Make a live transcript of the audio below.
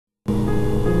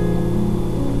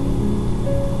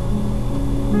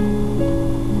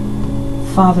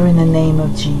Father, in the name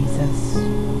of Jesus,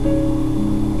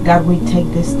 God, we take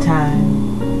this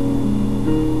time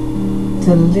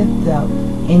to lift up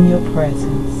in your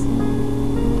presence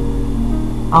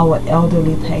our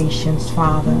elderly patients,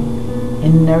 Father,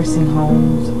 in nursing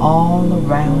homes all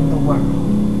around the world.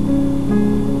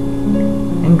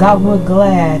 And God, we're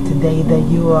glad today that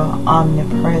you are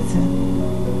omnipresent.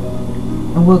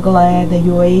 And we're glad that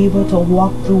you're able to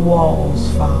walk through walls,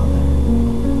 Father.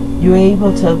 You're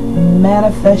able to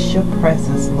manifest your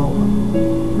presence, Lord.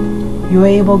 You're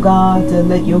able, God, to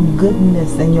let your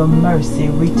goodness and your mercy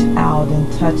reach out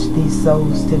and touch these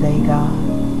souls today, God.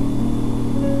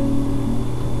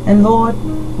 And Lord,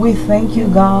 we thank you,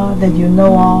 God, that you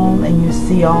know all and you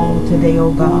see all today,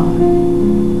 oh God.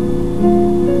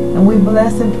 And we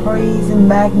bless and praise and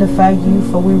magnify you,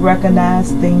 for we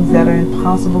recognize things that are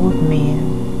impossible with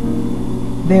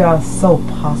men. They are so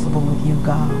possible with you,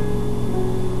 God.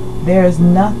 There is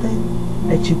nothing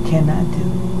that you cannot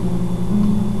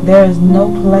do. There is no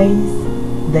place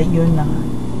that you're not.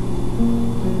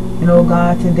 And oh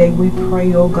God, today we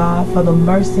pray, oh God, for the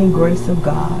mercy and grace of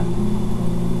God,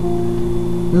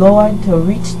 Lord, to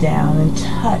reach down and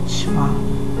touch, Father,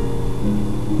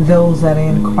 those that are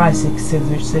in crisis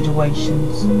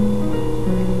situations.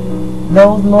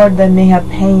 Those, Lord, that may have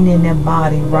pain in their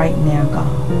body right now,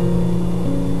 God,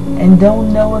 and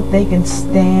don't know if they can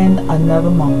stand another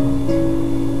moment.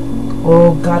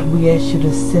 Oh God, we ask you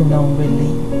to send on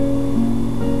relief,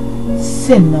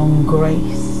 send on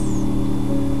grace,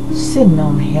 send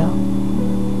on help.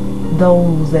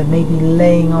 Those that may be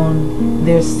laying on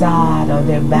their side or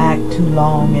their back too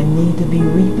long and need to be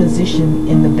repositioned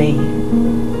in the bed,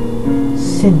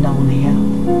 send on help.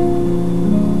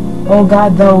 Oh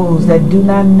God, those that do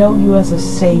not know you as a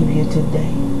Savior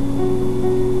today,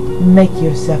 make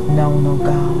yourself known, oh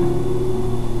God.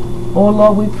 Oh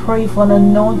Lord, we pray for an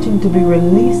anointing to be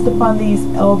released upon these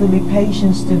elderly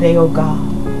patients today, oh God.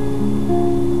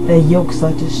 Their yokes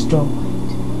are destroyed.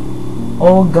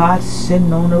 Oh God,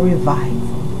 send on a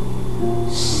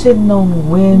revival. Send on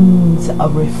winds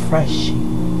of refreshing.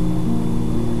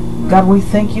 God, we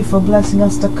thank you for blessing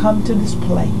us to come to this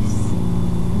place,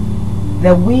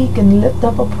 that we can lift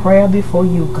up a prayer before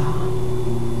you, God.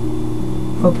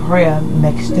 For prayer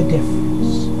makes the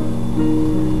difference.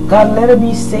 God, let it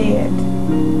be said,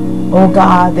 oh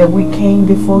God, that we came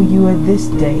before you at this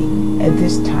day, at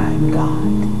this time,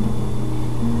 God.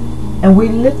 And we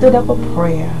lifted up a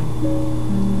prayer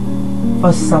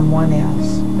for someone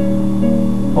else.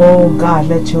 Oh God,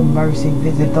 let your mercy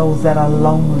visit those that are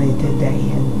lonely today,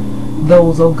 and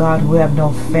those, oh God, who have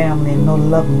no family and no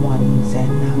loved ones,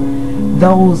 and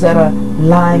those that are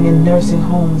lying in nursing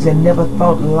homes and never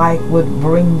thought life would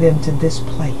bring them to this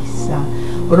place.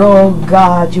 But oh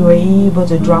God, you are able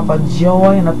to drop a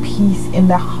joy and a peace in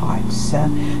their hearts.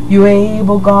 You are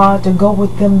able, God, to go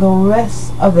with them the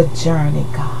rest of the journey,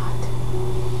 God.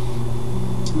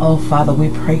 Oh Father, we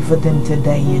pray for them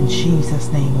today in Jesus'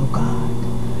 name, oh God.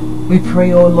 We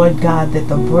pray, oh Lord God, that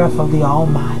the breath of the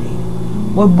Almighty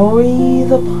will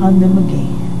breathe upon them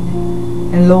again.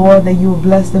 And Lord, that you will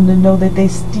bless them to know that they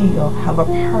still have a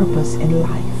purpose in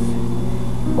life.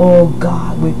 Oh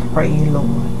God, we pray,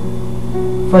 Lord,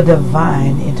 for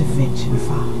divine intervention,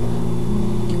 Father.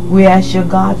 We ask you,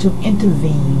 God, to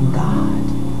intervene, God.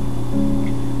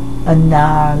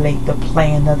 Annihilate the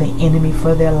plan of the enemy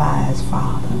for their lives,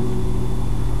 Father.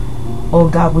 Oh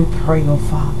God, we pray, oh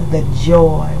Father, that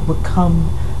joy would come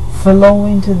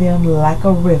flowing to them like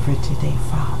a river today,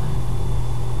 Father.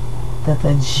 That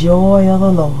the joy of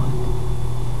the Lord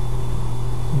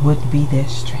would be their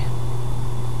strength.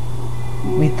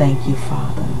 We thank you,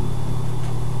 Father,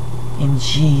 in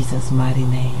Jesus' mighty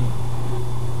name.